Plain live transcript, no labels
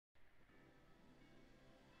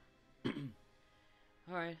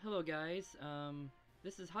Alright, hello guys.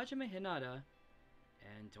 This is Hajime Hinata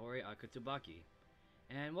and Torae Akatsubaki.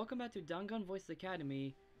 And welcome back to Danganronpa Voice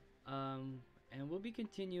Academy. And we'll be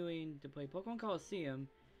continuing to play Pokemon Colosseum.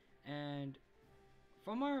 And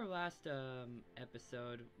from our last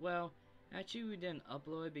episode, well, actually we didn't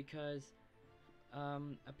upload because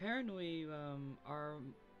apparently our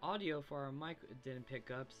audio for our mic didn't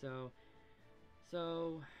pick up, so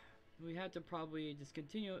we had to probably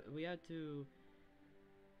discontinue. We had to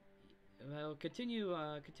continue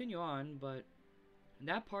on, but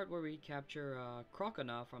that part where we capture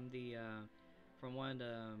Crocodile from the from one of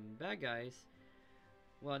the bad guys,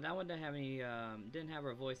 well, that one didn't have any didn't have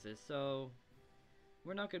our voices, so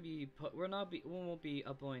we won't be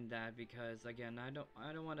uploading that because again I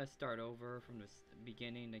don't want to start over from the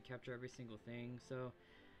beginning to capture every single thing, so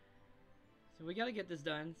we gotta get this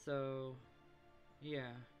done. So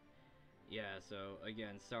yeah, so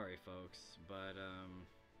again, sorry folks, but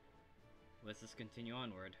let's just continue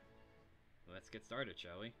onward. Let's get started,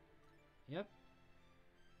 shall we? Yep.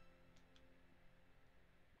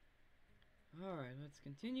 Alright, let's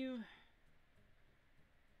continue.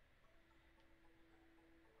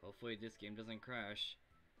 Hopefully this game doesn't crash.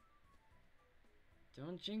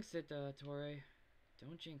 Don't jinx it, Torae.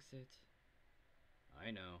 Don't jinx it. I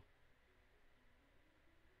know.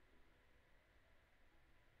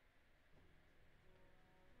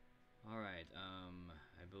 Alright,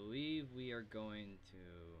 I believe we are going to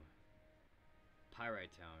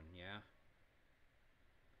Pyrite Town, yeah?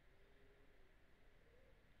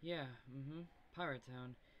 Yeah, Pirate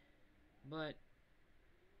Town. But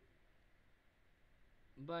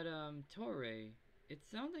Torae, it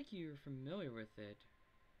sounds like you're familiar with it.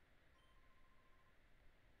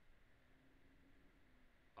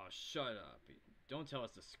 Oh, shut up. Don't tell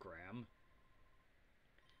us to scram.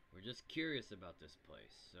 We're just curious about this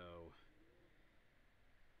place, so...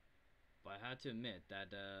 But I had to admit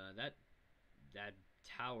that that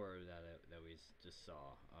tower that we just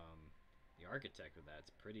saw, the architect of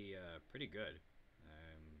that's pretty good.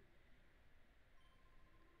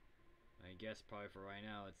 I guess probably for right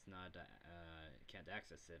now it's not can't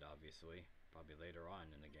access it, obviously. Probably later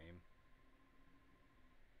on in the game.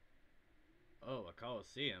 Oh, a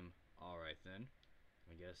Colosseum. Alright then.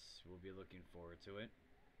 I guess we'll be looking forward to it.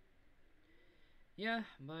 Yeah,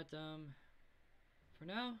 but for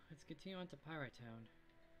now, let's continue on to Pirate Town.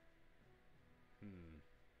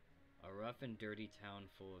 A rough and dirty town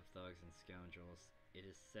full of thugs and scoundrels. It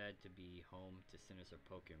is said to be home to sinister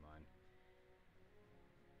Pokemon.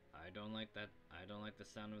 I don't like that. I don't like the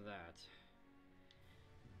sound of that.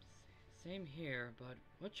 Same here, but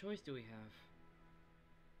what choice do we have?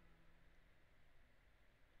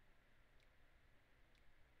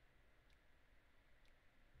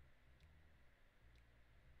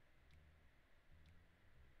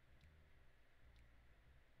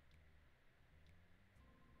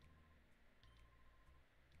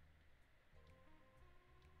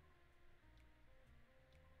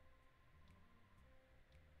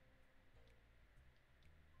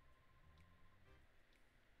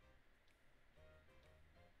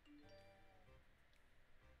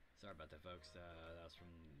 Sorry about that, folks. That was from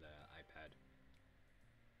the iPad.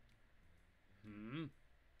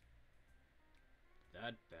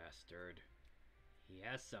 That bastard. He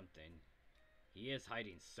has something. He is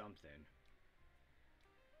hiding something.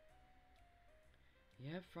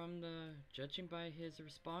 Yeah, from the judging by his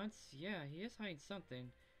response, yeah, he is hiding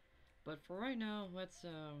something. But for right now, let's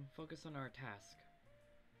focus on our task.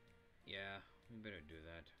 Yeah, we better do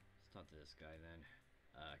that. Let's talk to this guy then.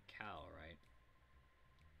 Cal, right?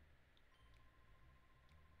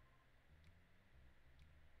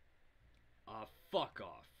 Fuck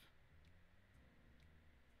off.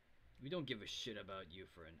 We don't give a shit about you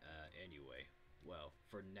for anyway. Well,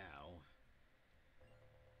 for now.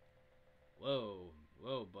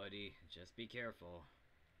 Whoa, buddy. Just be careful.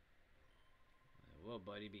 Whoa,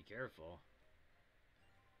 buddy, be careful.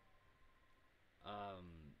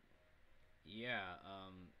 Yeah,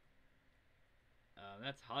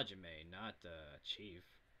 that's Hajime, not Chief.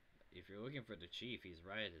 If you're looking for the Chief, he's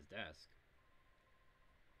right at his desk.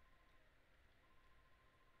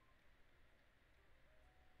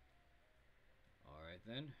 Alright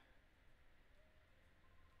then.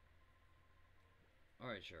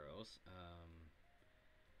 Alright, Charles.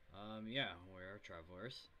 Yeah, we're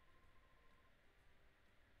travelers.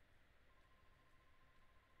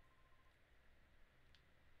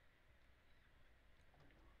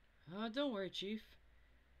 Don't worry, Chief.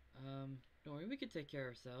 Don't worry, we can take care of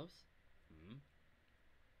ourselves.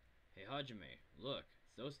 Hey, Hajime, look,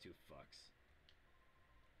 it's those two fucks.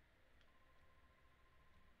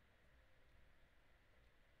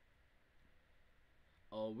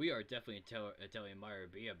 Oh, we are definitely telling Myra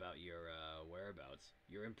B about your whereabouts.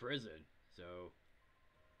 You're in prison, so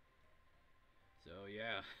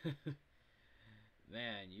yeah.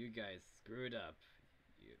 Man, you guys screwed up.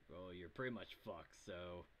 Well, you're pretty much fucked.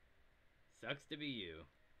 So sucks to be you.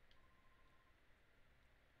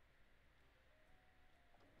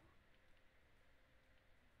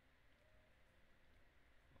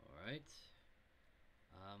 All right.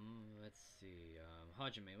 Let's see.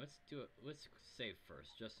 Hajime, let's do it. Let's save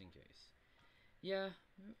first, just in case. Yeah,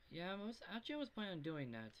 yeah. I was planning on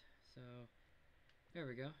doing that. So there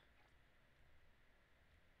we go.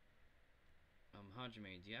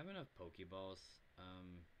 Hajime, do you have enough Pokeballs?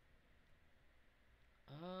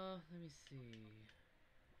 Let me see.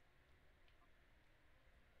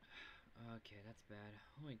 Okay, that's bad.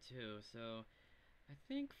 Only two. So I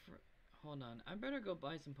think for hold on, I better go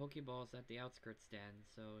buy some Pokeballs at the outskirts stand.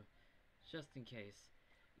 So just in case.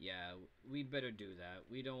 Yeah, we better do that.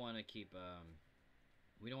 We don't want to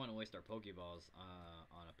we don't want to waste our Pokeballs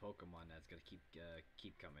on a Pokemon that's gonna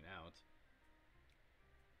keep coming out.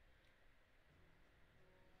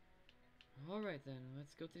 All right then,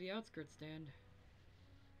 let's go to the outskirts stand.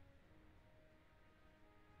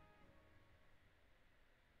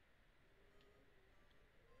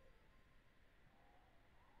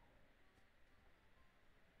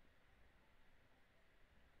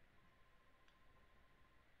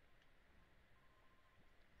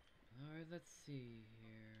 All right, let's see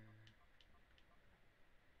here.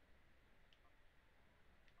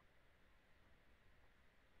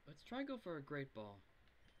 Let's try go for a Great Ball.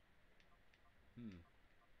 Hmm.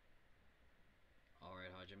 All right,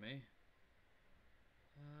 Hajime.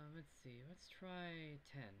 Let's see. Let's try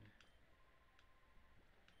 10.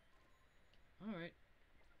 All right,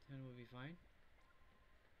 10 will be fine.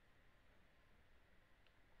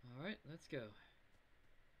 All right, let's go.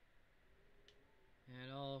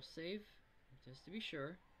 And I'll save just to be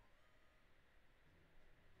sure.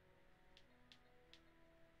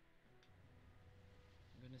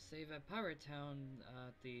 I'm gonna save at Pirate Town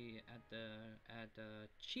at the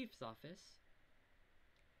chief's office.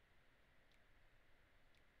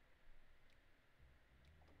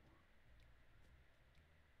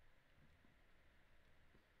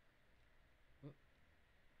 Oh,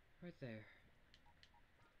 right there.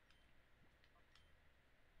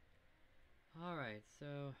 All right,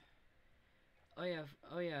 so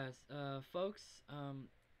oh yes, folks.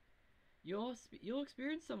 You'll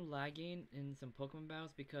experience some lagging in some Pokemon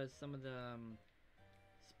battles because some of the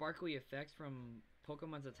sparkly effects from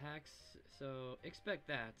Pokemon's attacks. So expect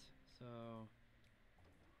that. So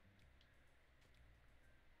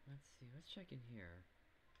let's see. Let's check in here.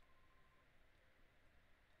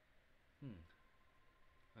 Hmm.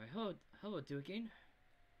 All right. Hello, Duking.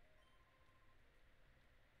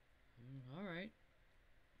 All right.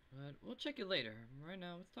 But we'll check it later. Right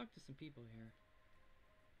now, let's talk to some people here.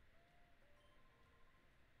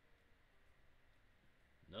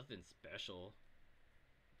 Nothing special.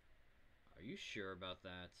 Are you sure about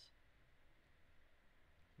that?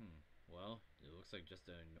 Hmm. Well, it looks like just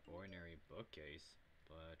an ordinary bookcase,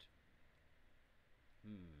 but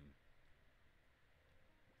hmm.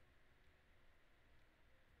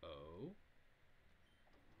 Oh.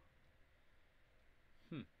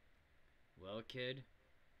 Hmm. Well, kid,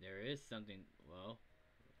 there is something. Well,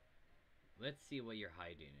 let's see what you're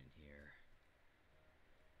hiding in here.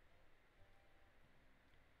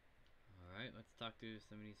 All right, let's talk to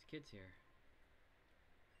some of these kids here.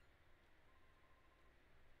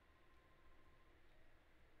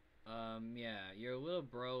 Yeah, your little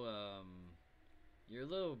brother,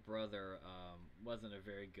 wasn't a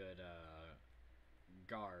very good,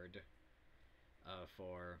 guard,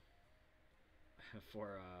 for,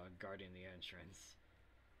 guarding the entrance.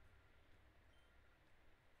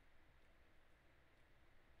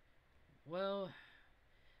 Well,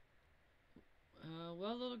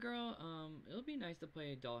 well, little girl, it'll be nice to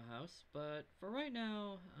play Dollhouse, but for right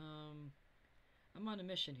now, I'm on a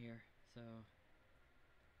mission here, so.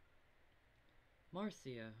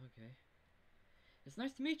 Marcia, okay. It's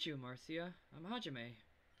nice to meet you, Marcia. I'm Hajime.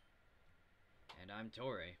 And I'm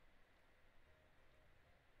Torae.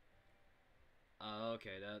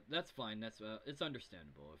 Okay, that's fine. It's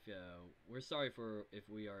understandable. If we're sorry for if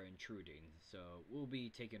we are intruding, so we'll be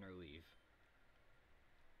taking our leave.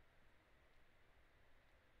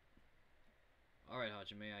 All right,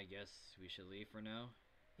 Hajime. I guess we should leave for now.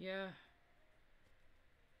 Yeah.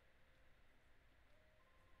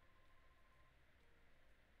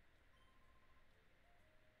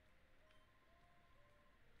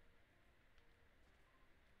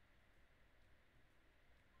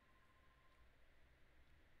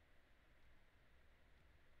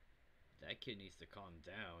 kid needs to calm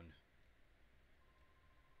down.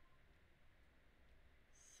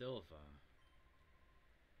 Silva.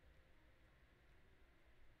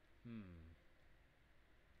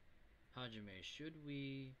 Hajime, should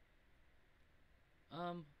we...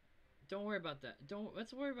 Um, don't worry about that.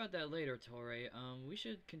 Let's worry about that later, Torae. We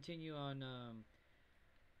should continue on,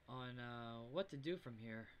 what to do from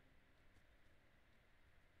here.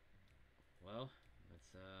 Well,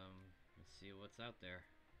 let's see what's out there.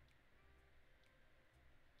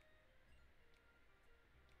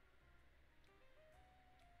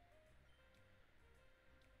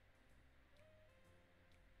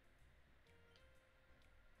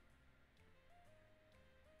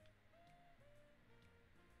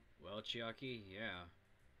 Well, Chiaki, yeah.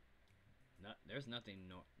 There's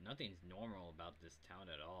nothing's normal about this town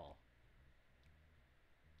at all.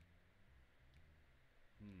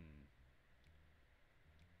 Hmm.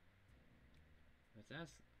 Let's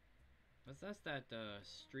ask. Let's ask that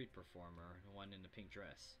street performer, the one in the pink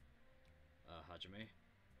dress. Hajime.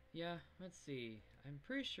 Yeah. Let's see. I'm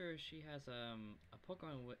pretty sure she has a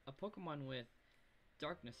Pokemon with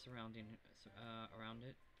darkness surrounding around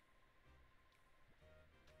it.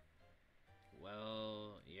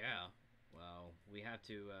 Well, yeah. Well,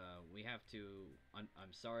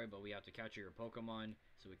 I'm sorry, but we have to capture your Pokemon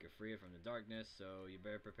so we can free it from the darkness, so you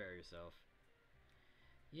better prepare yourself.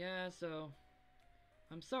 Yeah, so,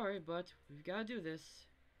 I'm sorry, but we've gotta do this.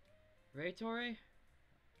 Right, Torae?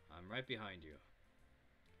 I'm right behind you.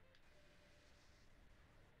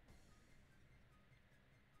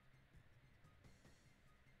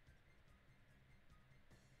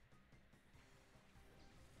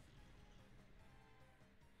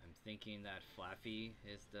 I'm thinking that Flaffy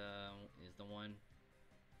is the one.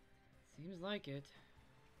 Seems like it.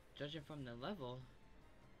 Judging from the level.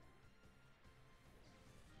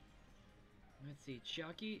 Let's see,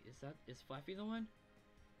 Chiaki, is Flaffy the one?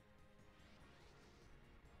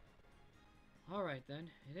 Alright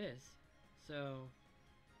then, it is. So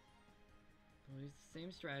we'll use the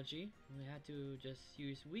same strategy. We had to just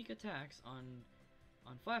use weak attacks on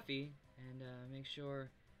Flaffy and make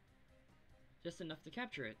sure just enough to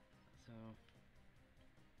capture it. So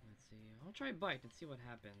let's see. I'll try Bite and see what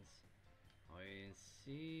happens. I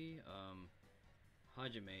see.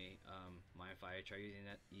 Hajime. Mind if I try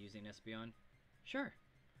using Espeon? Sure.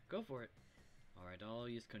 Go for it. All right. I'll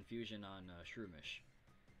use Confusion on Shroomish.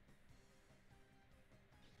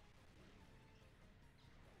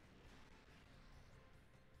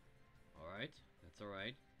 All right. That's all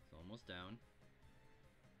right. It's almost down.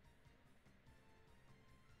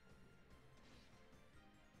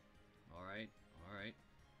 All right. All right.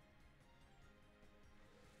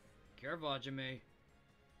 Careful, Hajime.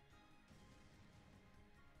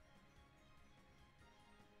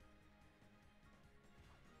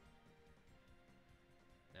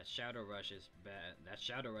 That Shadow Rush is bad. That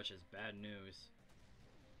Shadow Rush is bad news.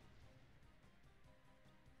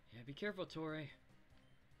 Yeah, be careful, Torae.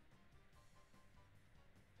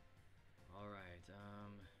 Alright,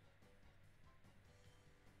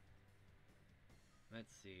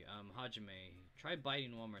 let's see. Hajime, try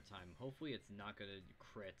biting one more time. Hopefully it's not gonna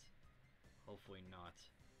crit. Hopefully not.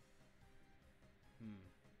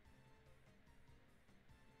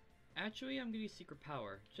 Actually, I'm gonna use Secret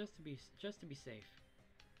Power just to be safe.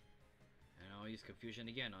 And I'll use Confusion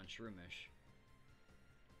again on Shroomish.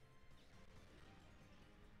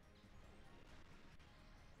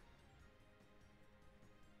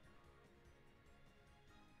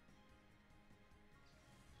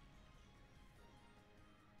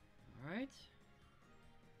 Alright.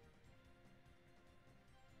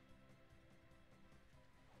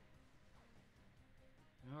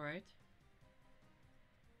 Alright.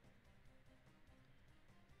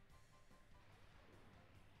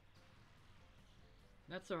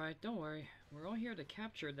 That's alright, don't worry. We're all here to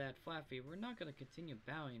capture that Flaffy. We're not gonna continue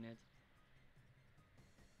bowing it.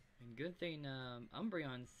 And good thing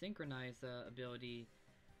Umbreon's Synchronize ability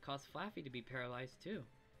caused Flaffy to be paralyzed too.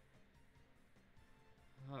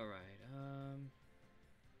 Alright,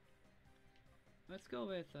 let's go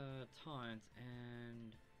with Taunt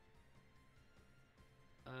and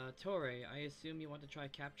Torae, I assume you want to try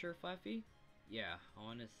capture Flaffy? Yeah, I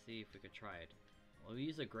want to see if we could try it. We'll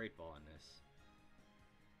use a Great Ball on this.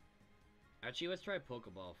 Actually, let's try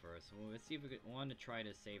Pokeball first. Let's see if we want to try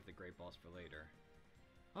to save the Great Balls for later.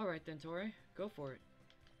 Alright then, Torae. Go for it.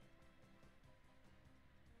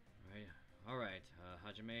 Alright,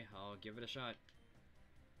 Hajime, I'll give it a shot.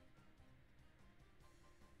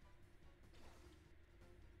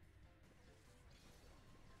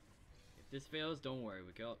 If this fails, don't worry.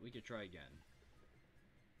 We could try again.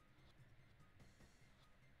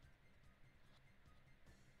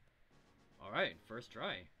 Alright, first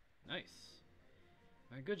try. Nice.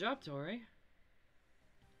 Alright, good job, Torae. Alright,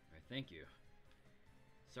 thank you.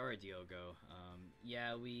 Sorry, Diogo.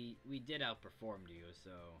 Yeah, we did outperform you,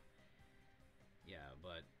 so... Yeah,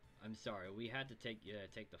 but I'm sorry. We had to take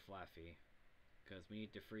the Flaffy. Because we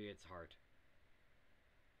need to free its heart.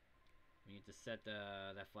 We need to set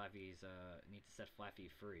need to set Flaffy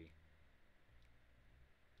free.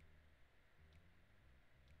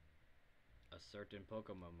 A certain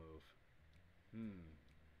Pokemon move.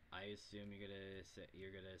 I assume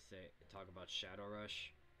you're gonna talk about Shadow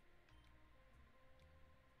Rush.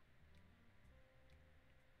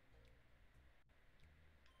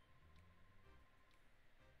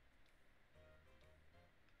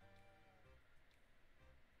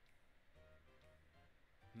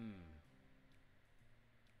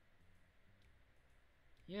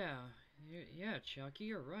 Yeah, yeah, Chucky,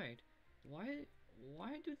 you're right. Why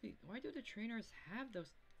why do the trainers have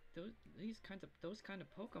those kind of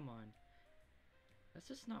Pokemon? That's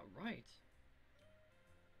just not right.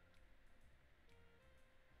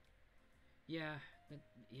 Yeah, th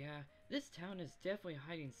yeah, this town is definitely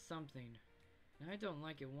hiding something, and I don't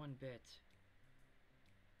like it one bit.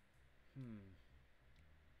 Hmm.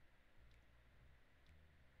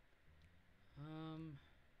 Um.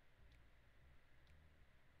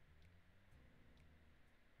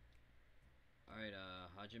 All right,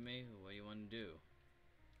 Hajime, what do you want to do?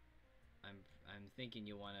 I'm I'm thinking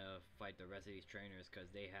you want to fight the rest of these trainers because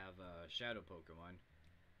they have shadow Pokemon,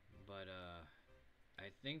 but I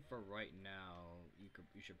think for right now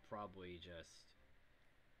you should probably just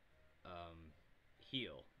um,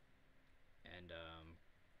 heal and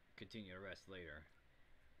continue the rest later.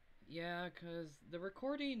 Yeah, cause the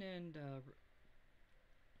recording and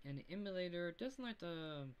the emulator doesn't like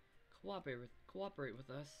to cooperate with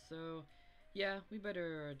us. So yeah, we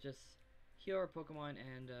better just heal our Pokemon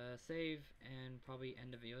and save and probably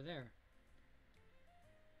end the video there.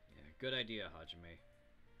 Yeah, good idea, Hajime.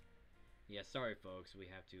 Yeah, sorry folks, we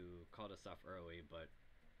have to call this off early, but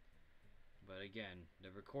again,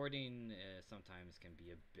 the recording sometimes can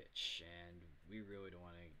be a bitch, and we really don't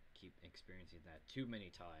want to keep experiencing that too many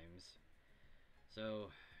times. So,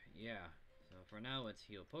 yeah. So for now, let's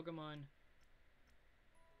heal Pokemon.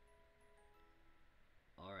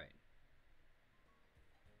 Alright.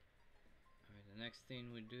 Alright, the next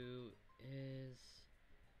thing we do is...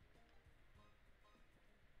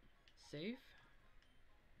 save.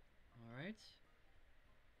 Alright.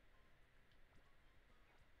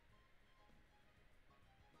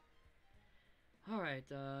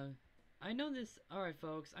 Alright, I know this... Alright,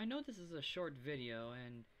 folks, I know this is a short video,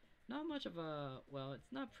 and not much of a... Well,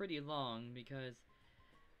 it's not pretty long, because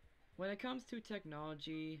when it comes to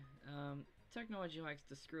technology, technology likes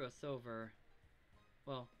to screw us over.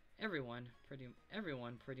 Well, everyone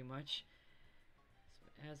pretty much.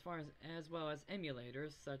 As well as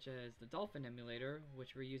emulators, such as the Dolphin emulator,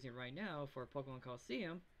 which we're using right now for Pokemon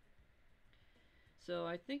Colosseum. So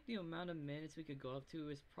I think the amount of minutes we could go up to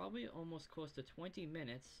is probably almost close to 20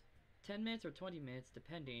 minutes. 10 minutes or 20 minutes,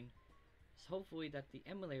 depending. So hopefully that the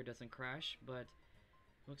emulator doesn't crash, but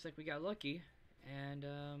looks like we got lucky. And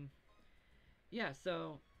yeah,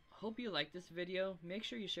 so hope you like this video. Make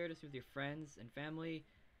sure you share this with your friends and family.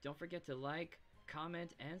 Don't forget to like,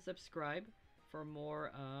 comment, and subscribe for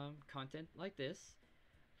more content like this.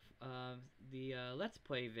 The Let's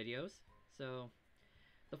Play videos. So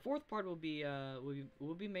the fourth part will be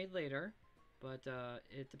made later, but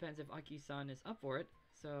it depends if Aki-san is up for it.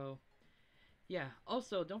 So yeah.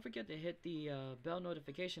 Also, don't forget to hit the bell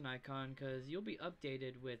notification icon because you'll be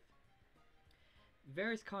updated with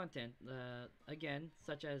various content, again,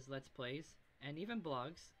 such as Let's Plays and even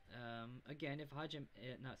blogs. Again, if Hajime,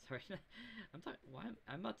 not sorry, I'm talking. Why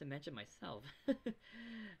I'm about to mention myself.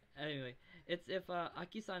 Anyway, it's if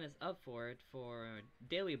Aki-san is up for it for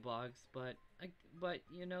daily blogs, but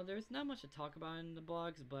you know, there's not much to talk about in the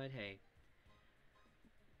blogs. But hey,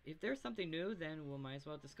 if there's something new, then we might as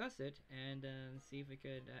well discuss it and see if we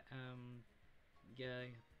could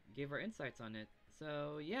give our insights on it.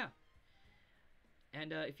 So yeah.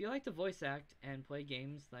 And if you like to voice act and play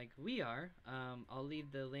games like we are, I'll leave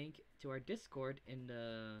the link to our Discord in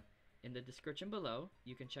the description below.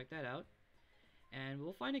 You can check that out, and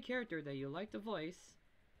we'll find a character that you like to voice,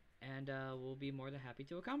 and we'll be more than happy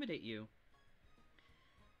to accommodate you.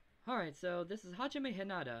 Alright, so this is Hajime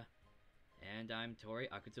Hinata, and I'm Torae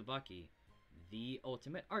Akatsubaki, the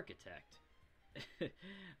ultimate architect.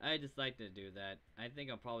 I just like to do that. I think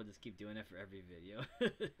I'll probably just keep doing it for every video.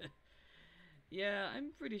 Yeah,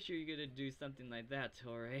 I'm pretty sure you're gonna do something like that,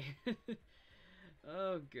 Torae.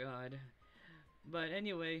 Oh god. But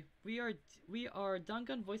anyway, we are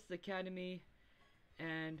Duncan Voices Academy,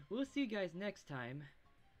 and we'll see you guys next time.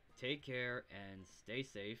 Take care and stay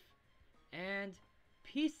safe, and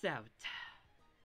peace out.